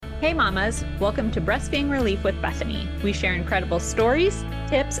Hey mamas, welcome to Breastfeeding Relief with Bethany. We share incredible stories,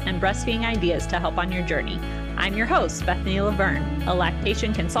 tips, and breastfeeding ideas to help on your journey. I'm your host, Bethany Laverne, a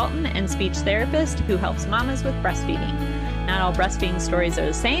lactation consultant and speech therapist who helps mamas with breastfeeding. Not all breastfeeding stories are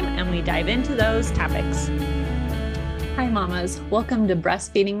the same, and we dive into those topics. Hi mamas, welcome to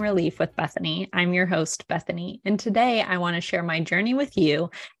Breastfeeding Relief with Bethany. I'm your host, Bethany, and today I want to share my journey with you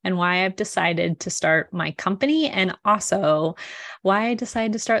and why I've decided to start my company and also why I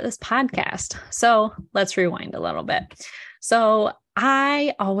decided to start this podcast. So let's rewind a little bit. So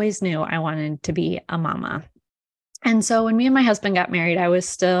I always knew I wanted to be a mama. And so when me and my husband got married, I was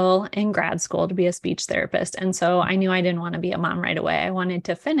still in grad school to be a speech therapist. And so I knew I didn't want to be a mom right away. I wanted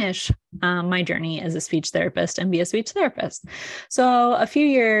to finish my journey as a speech therapist and be a speech therapist. So a few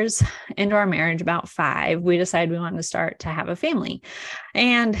years into our marriage, about 5, we decided we wanted to start to have a family.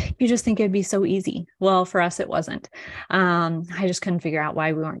 And you just think it'd be so easy. Well, for us, it wasn't. I just couldn't figure out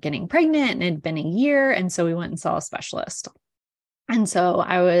why we weren't getting pregnant, and it'd been a year. And so we went and saw a specialist. And so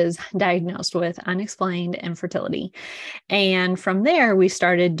I was diagnosed with unexplained infertility. And from there, we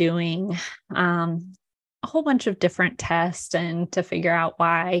started doing a whole bunch of different tests and to figure out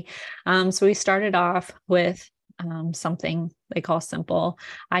why. So we started off with something they call simple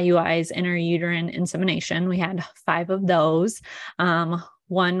IUIs, intrauterine insemination. We had 5 of those.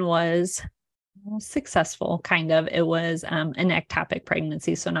 One was successful, kind of. It was an ectopic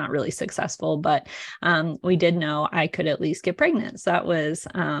pregnancy, so not really successful, but we did know I could at least get pregnant. So that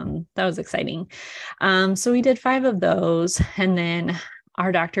was exciting. So we did 5 of those, and then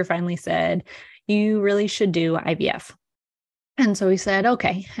our doctor finally said, "You really should do IVF." And so we said,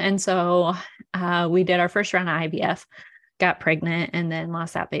 okay. And so we did our first round of IVF, got pregnant, and then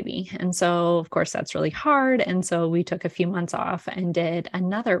lost that baby. And so, of course, that's really hard. And so we took a few months off and did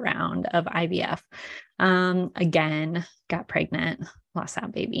another round of IVF. Again, got pregnant, lost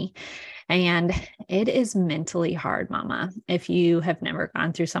that baby. And it is mentally hard, mama, if you have never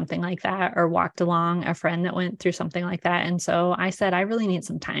gone through something like that or walked along a friend that went through something like that. And so I said, I really need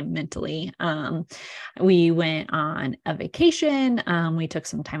some time mentally. We went on a vacation. We took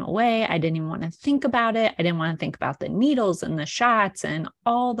some time away. I didn't even want to think about it. I didn't want to think about the needles and the shots and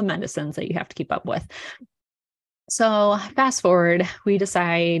all the medicines that you have to keep up with. So fast forward, we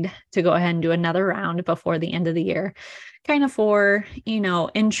decide to go ahead and do another round before the end of the year, kind of for,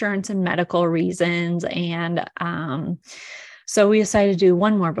 insurance and medical reasons. And so we decided to do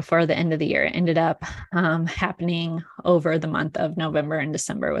one more before the end of the year. It ended up happening over the month of November and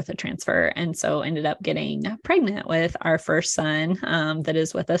December with a transfer. And so ended up getting pregnant with our first son that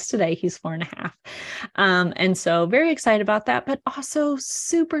is with us today. He's 4.5. And so very excited about that, but also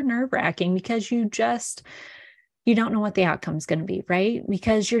super nerve-wracking because you don't know what the outcome is going to be, right?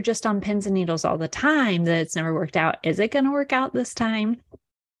 Because you're just on pins and needles all the time that it's never worked out. Is it going to work out this time?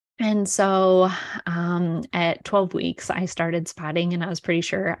 And so at 12 weeks, I started spotting, and I was pretty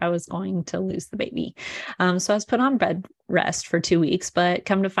sure I was going to lose the baby. So I was put on bed rest for 2 weeks, but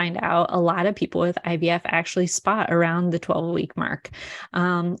come to find out, a lot of people with IVF actually spot around the 12-week mark.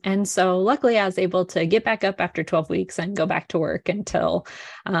 And so luckily, I was able to get back up after 12 weeks and go back to work until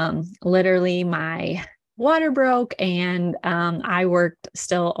literally my water broke, and I worked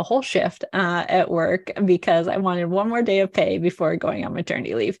still a whole shift at work because I wanted one more day of pay before going on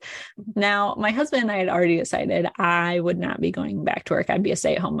maternity leave. Now, my husband and I had already decided I would not be going back to work. I'd be a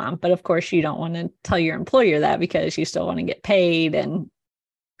stay-at-home mom. But of course, you don't want to tell your employer that because you still want to get paid and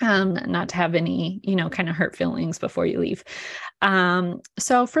not to have any, kind of hurt feelings before you leave.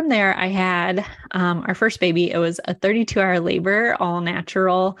 So from there, I had our first baby. It was a 32-hour labor, all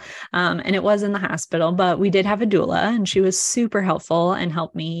natural, and it was in the hospital, but we did have a doula, and she was super helpful and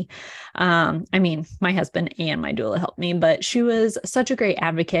helped me. My husband and my doula helped me, but she was such a great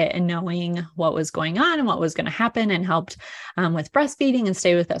advocate in knowing what was going on and what was going to happen, and helped with breastfeeding and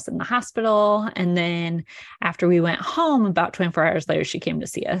stay with us in the hospital. And then after we went home, about 24 hours later, she came to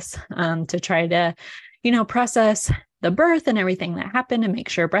see us to try to, process the birth and everything that happened and make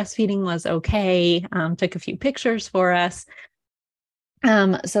sure breastfeeding was okay. Took a few pictures for us.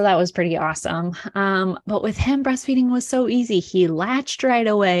 So that was pretty awesome. But with him, breastfeeding was so easy. He latched right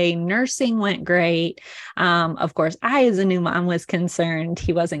away. Nursing went great. Of course, I, as a new mom, was concerned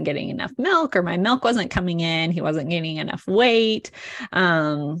he wasn't getting enough milk, or my milk wasn't coming in. He wasn't gaining enough weight.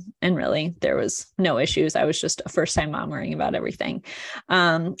 And really, there was no issues. I was just a first-time mom worrying about everything.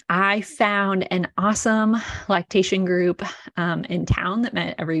 I found an awesome lactation group in town that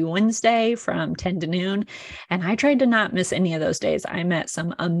met every Wednesday from 10 to noon. And I tried to not miss any of those days. I met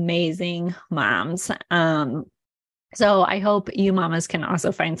some amazing moms. So I hope you mamas can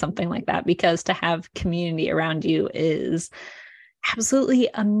also find something like that, because to have community around you is absolutely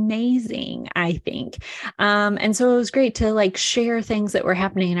amazing, I think. And so it was great to like share things that were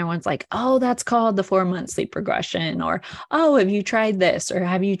happening. And everyone's like, oh, that's called the 4-month sleep regression, or, oh, have you tried this? Or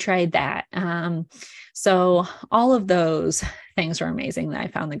have you tried that? So all of those things were amazing that I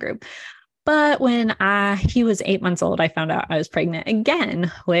found the group. But when he was 8 months old, I found out I was pregnant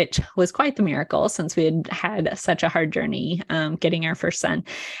again, which was quite the miracle since we had had such a hard journey getting our first son.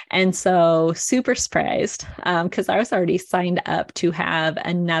 And so super surprised because I was already signed up to have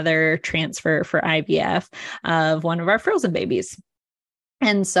another transfer for IVF of one of our frozen babies.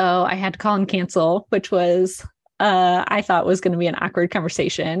 And so I had to call and cancel, which was I thought was going to be an awkward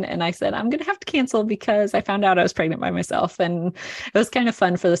conversation. And I said, I'm going to have to cancel because I found out I was pregnant by myself. And it was kind of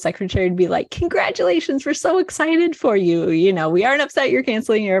fun for the secretary to be like, congratulations, we're so excited for you. You know, we aren't upset you're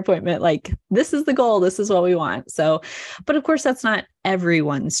canceling your appointment. Like, this is the goal. This is what we want. So, but of course, that's not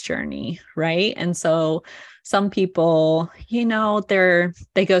everyone's journey, right? And so some people, you know,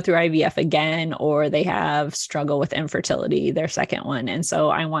 they go through IVF again, or they have struggle with infertility, their second one. And so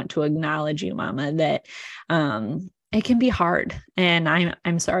I want to acknowledge you, Mama, that it can be hard. And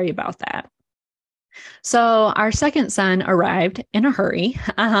I'm sorry about that. So our second son arrived in a hurry.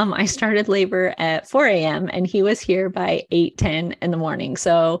 I started labor at 4 a.m. and he was here by 8:10 in the morning.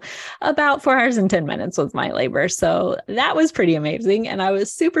 So about 4 hours and 10 minutes was my labor. So that was pretty amazing. And I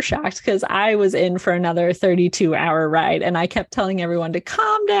was super shocked because I was in for another 32-hour ride. And I kept telling everyone to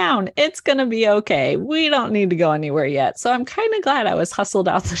calm down. It's going to be okay. We don't need to go anywhere yet. So I'm kind of glad I was hustled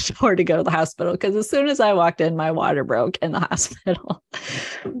out the door to go to the hospital, because as soon as I walked in, my water broke in the hospital.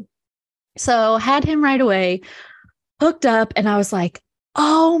 So had him right away, hooked up, and I was like,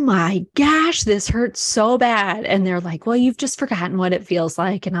 oh my gosh, this hurts so bad. And they're like, well, you've just forgotten what it feels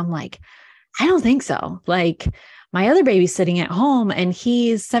like. And I'm like, I don't think so. Like, my other baby's sitting at home and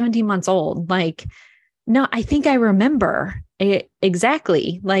he's 17 months old. Like, no, I think I remember it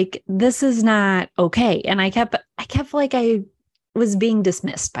exactly. Like, this is not okay. And I kept like I was being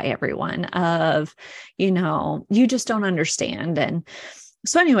dismissed by everyone of, you know, you just don't understand. And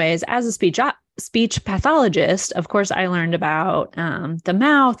so anyways, as a speech pathologist, of course, I learned about the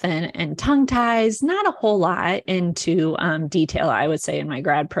mouth and tongue ties, not a whole lot into detail, I would say, in my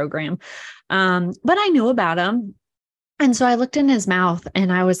grad program. But I knew about them. And so I looked in his mouth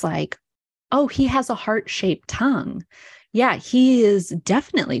and I was like, oh, he has a heart-shaped tongue. Yeah, he is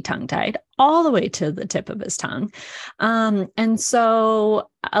definitely tongue-tied all the way to the tip of his tongue. And so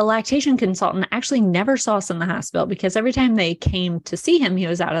a lactation consultant actually never saw us in the hospital, because every time they came to see him, he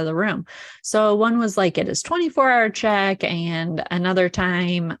was out of the room. So one was like at his 24-hour check, and another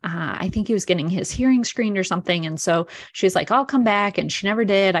time, I think he was getting his hearing screened or something. And so she's like, I'll come back. And she never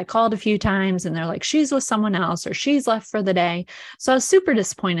did. I called a few times and they're like, she's with someone else, or she's left for the day. So I was super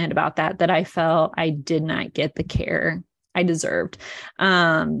disappointed about that I felt I did not get the care I deserved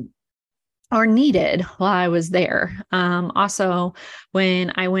or needed while I was there. Also,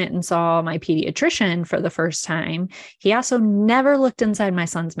 when I went and saw my pediatrician for the first time, he also never looked inside my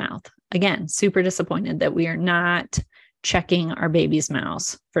son's mouth. Again, super disappointed that we are not checking our baby's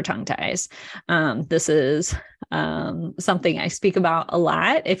mouths for tongue ties. This is something I speak about a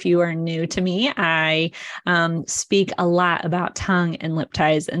lot. If you are new to me, I speak a lot about tongue and lip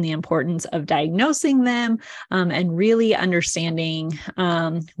ties and the importance of diagnosing them and really understanding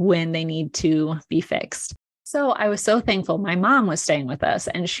when they need to be fixed. So I was so thankful my mom was staying with us,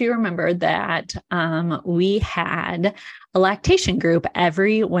 and she remembered that we had a lactation group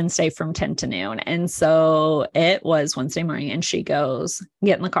every Wednesday from 10 to noon. And so it was Wednesday morning, and she goes,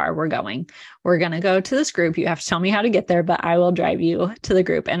 get in the car. We're going to go to this group. You have to tell me how to get there, but I will drive you to the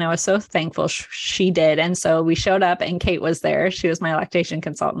group. And I was so thankful she did. And so we showed up and Kate was there. She was my lactation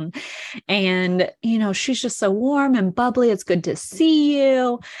consultant. And, you know, she's just so warm and bubbly. It's good to see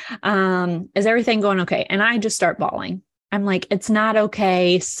you. Is everything going okay? And I just start bawling. I'm like, it's not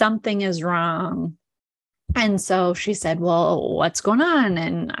okay. Something is wrong. And so she said, well, what's going on?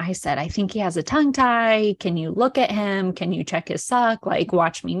 And I said, I think he has a tongue tie. Can you look at him? Can you check his suck? Like,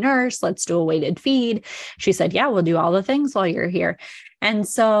 watch me nurse. Let's do a weighted feed. She said, yeah, we'll do all the things while you're here. And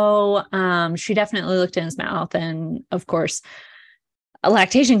so she definitely looked in his mouth. And of course,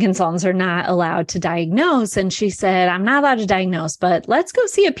 lactation consultants are not allowed to diagnose. And she said, I'm not allowed to diagnose, but let's go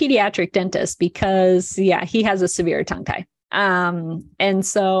see a pediatric dentist because, yeah, he has a severe tongue tie. And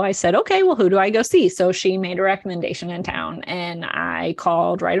so I said, okay, well, who do I go see? So she made a recommendation in town, and I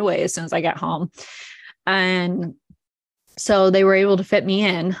called right away as soon as I got home. And So they were able to fit me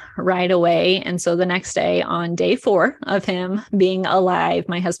in right away. And so the next day, on day 4 of him being alive,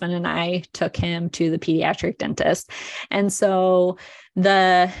 my husband and I took him to the pediatric dentist. And so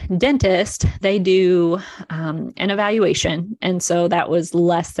the dentist, they do an evaluation. And so that was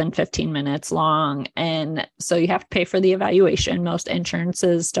less than 15 minutes long. And so you have to pay for the evaluation. Most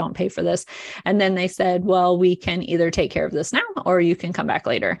insurances don't pay for this. And then they said, well, we can either take care of this now or you can come back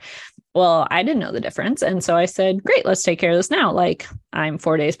later. Well, I didn't know the difference. And so I said, great, let's take care of this now. Like, I'm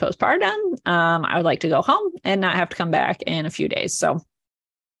 4 days postpartum. I would like to go home and not have to come back in a few days.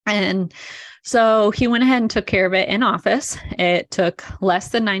 So he went ahead and took care of it in office. It took less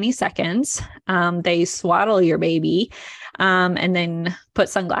than 90 seconds. They swaddle your baby and then put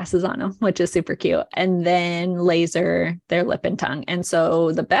sunglasses on them, which is super cute, and then laser their lip and tongue. And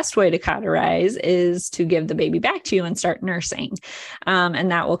so the best way to cauterize is to give the baby back to you and start nursing.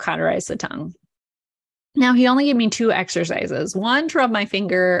 And that will cauterize the tongue. Now, he only gave me 2 exercises, one to rub my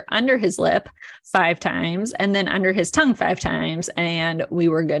finger under his lip 5 times and then under his tongue 5 times. And we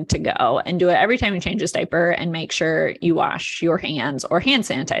were good to go, and do it every time you change his diaper, and make sure you wash your hands or hand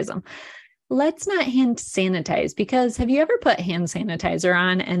sanitize them. Let's not hand sanitize, because have you ever put hand sanitizer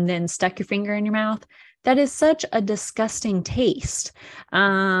on and then stuck your finger in your mouth? That is such a disgusting taste.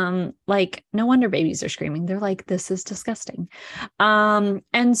 Like, no wonder babies are screaming. They're like, this is disgusting.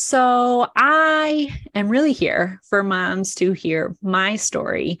 And so I am really here for moms to hear my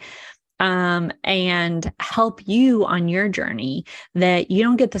story, and help you on your journey, that you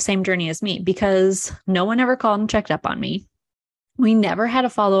don't get the same journey as me, because no one ever called and checked up on me. We never had a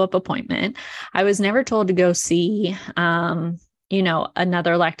follow-up appointment. I was never told to go see,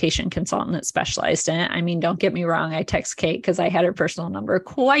 another lactation consultant that specialized in it. I mean, don't get me wrong. I text Kate, because I had her personal number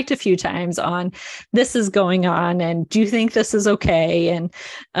quite a few times on, this is going on, and do you think this is okay? And,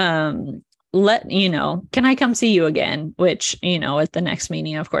 can I come see you again? Which, at the next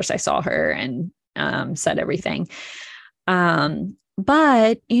meeting, of course, I saw her and, said everything.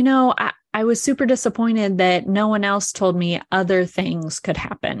 But, I was super disappointed that no one else told me other things could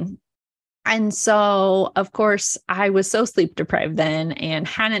happen. And so, of course, I was so sleep deprived then, and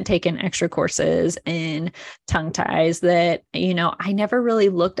hadn't taken extra courses in tongue ties, that, I never really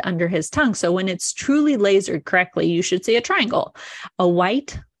looked under his tongue. So when it's truly lasered correctly, you should see a triangle, a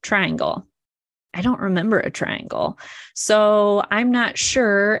white triangle. I don't remember a triangle. So I'm not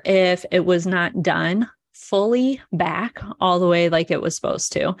sure if it was not done fully back all the way like it was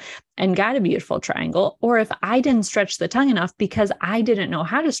supposed to and got a beautiful triangle, or if I didn't stretch the tongue enough because I didn't know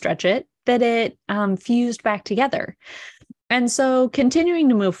how to stretch it, that it fused back together. And so, continuing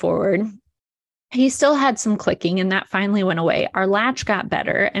to move forward, he still had some clicking, and that finally went away. Our latch got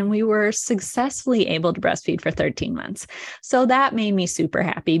better, and we were successfully able to breastfeed for 13 months. So that made me super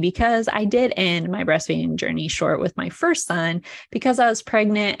happy, because I did end my breastfeeding journey short with my first son, because I was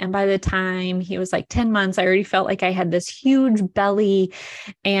pregnant. And by the time he was like 10 months, I already felt like I had this huge belly,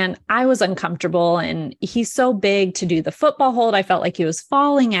 and I was uncomfortable. And he's so big to do the football hold, I felt like he was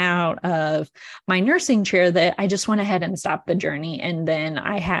falling out of my nursing chair, that I just went ahead and stopped the journey. And then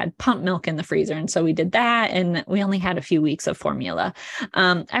I had pump milk in the freezer. And so we did that, and we only had a few weeks of formula.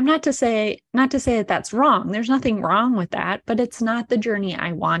 I'm not to say that that's wrong. There's nothing wrong with that, but it's not the journey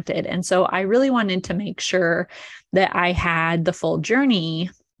I wanted. And so I really wanted to make sure that I had the full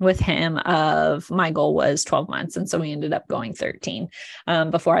journey with him. Of my goal was 12 months. And so we ended up going 13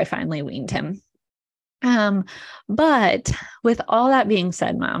 before I finally weaned him. But with all that being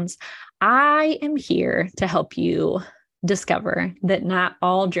said, moms, I am here to help you discover that not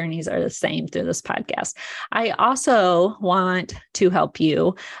all journeys are the same through this podcast. I also want to help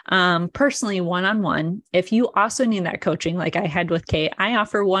you personally, one-on-one. If you also need that coaching, like I had with Kate, I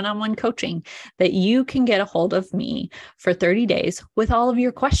offer one-on-one coaching that you can get a hold of me for 30 days with all of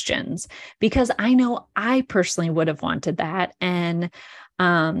your questions, because I know I personally would have wanted that, and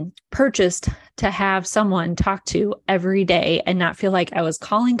purchased to have someone talk to every day and not feel like I was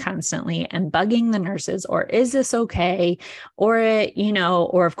calling constantly and bugging the nurses, or is this okay? Or,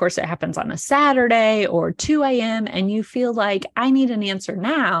 or of course it happens on a Saturday or 2 a.m. and you feel like I need an answer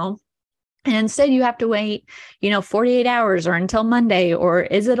now. And instead you have to wait, 48 hours or until Monday, or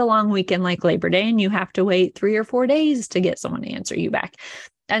is it a long weekend like Labor Day and you have to wait 3 or 4 days to get someone to answer you back.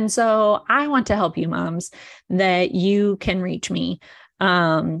 And so I want to help you moms that you can reach me.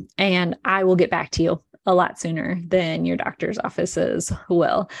 And I will get back to you a lot sooner than your doctor's offices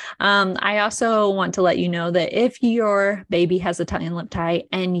will. I also want to let you know that if your baby has a tongue and lip tie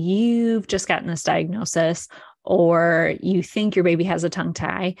and you've just gotten this diagnosis, or you think your baby has a tongue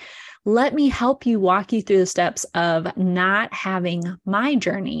tie, let me help you walk you through the steps of not having my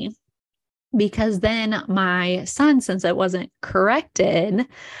journey because then my son, since it wasn't corrected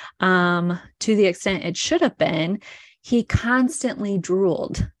to the extent it should have been, he constantly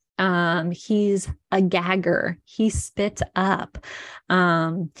drooled. He's a gagger. He spits up.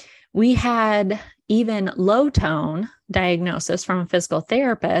 We had even low tone diagnosis from a physical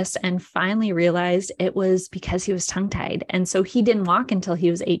therapist and finally realized it was because he was tongue-tied. And so he didn't walk until he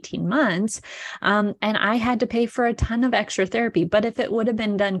was 18 months. And I had to pay for a ton of extra therapy. But if it would have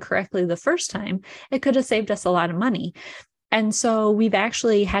been done correctly the first time, it could have saved us a lot of money. And so we've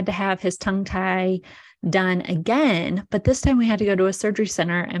actually had to have his tongue tie done again, but this time we had to go to a surgery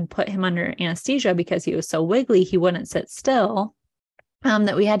center and put him under anesthesia because he was so wiggly, he wouldn't sit still.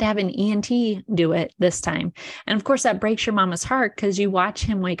 That we had to have an ENT do it this time. And of course, that breaks your mama's heart because you watch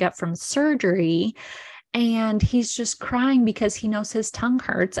him wake up from surgery and he's just crying because he knows his tongue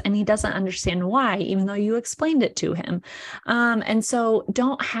hurts and he doesn't understand why, even though you explained it to him. And so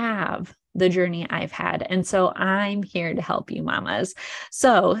don't have the journey I've had. And so I'm here to help you, mamas.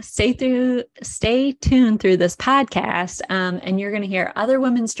 So stay tuned through this podcast. And you're going to hear other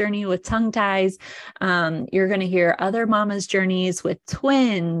women's journey with tongue ties. You're going to hear other mamas' journeys with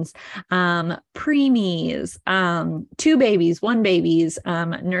twins, preemies, 2 babies, 1 babies,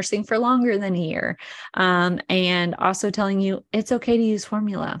 nursing for longer than a year. And also telling you it's okay to use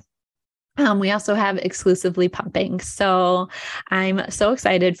formula. We also have exclusively pumping. So I'm so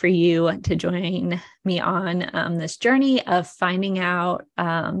excited for you to join me on this journey of finding out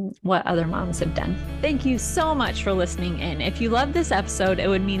what other moms have done. Thank you so much for listening in. If you loved this episode, it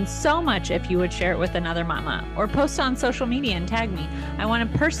would mean so much if you would share it with another mama or post on social media and tag me. I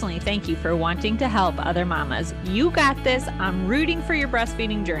want to personally thank you for wanting to help other mamas. You got this. I'm rooting for your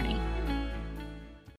breastfeeding journey.